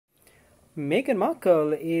Meghan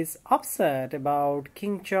Markle is upset about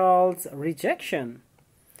King Charles' rejection.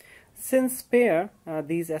 Since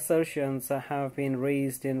these assertions have been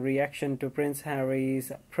raised in reaction to Prince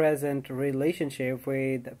Harry's present relationship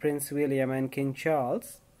with Prince William and King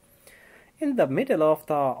Charles. In the middle of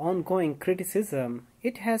the ongoing criticism,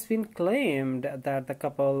 it has been claimed that the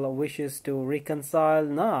couple wishes to reconcile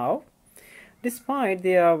now, despite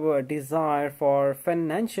their desire for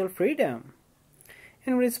financial freedom.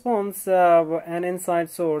 In response, an inside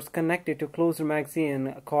source connected to Closer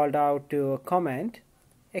magazine called out to comment.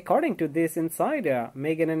 According to this insider,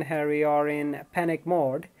 Meghan and Harry are in panic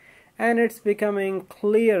mode, and it's becoming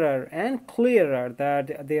clearer and clearer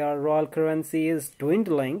that their royal currency is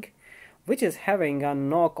dwindling, which is having a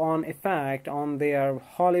knock-on effect on their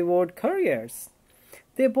Hollywood careers.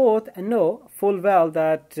 They both know full well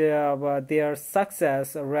that their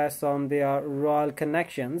success rests on their royal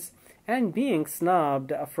connections, and being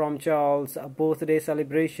snubbed from Charles' birthday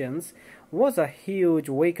celebrations was a huge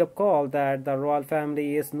wake-up call that the royal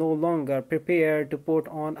family is no longer prepared to put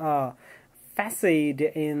on a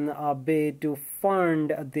façade in a bid to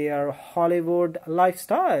fund their Hollywood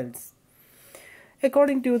lifestyles.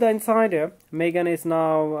 According to the insider, Meghan is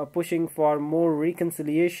now pushing for more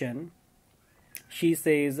reconciliation. She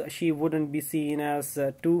says she wouldn't be seen as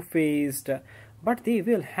two-faced, but they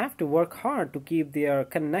will have to work hard to keep their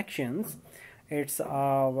connections. It's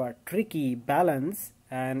a tricky balance,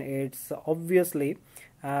 and it's obviously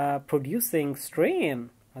producing strain,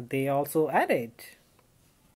 they also added.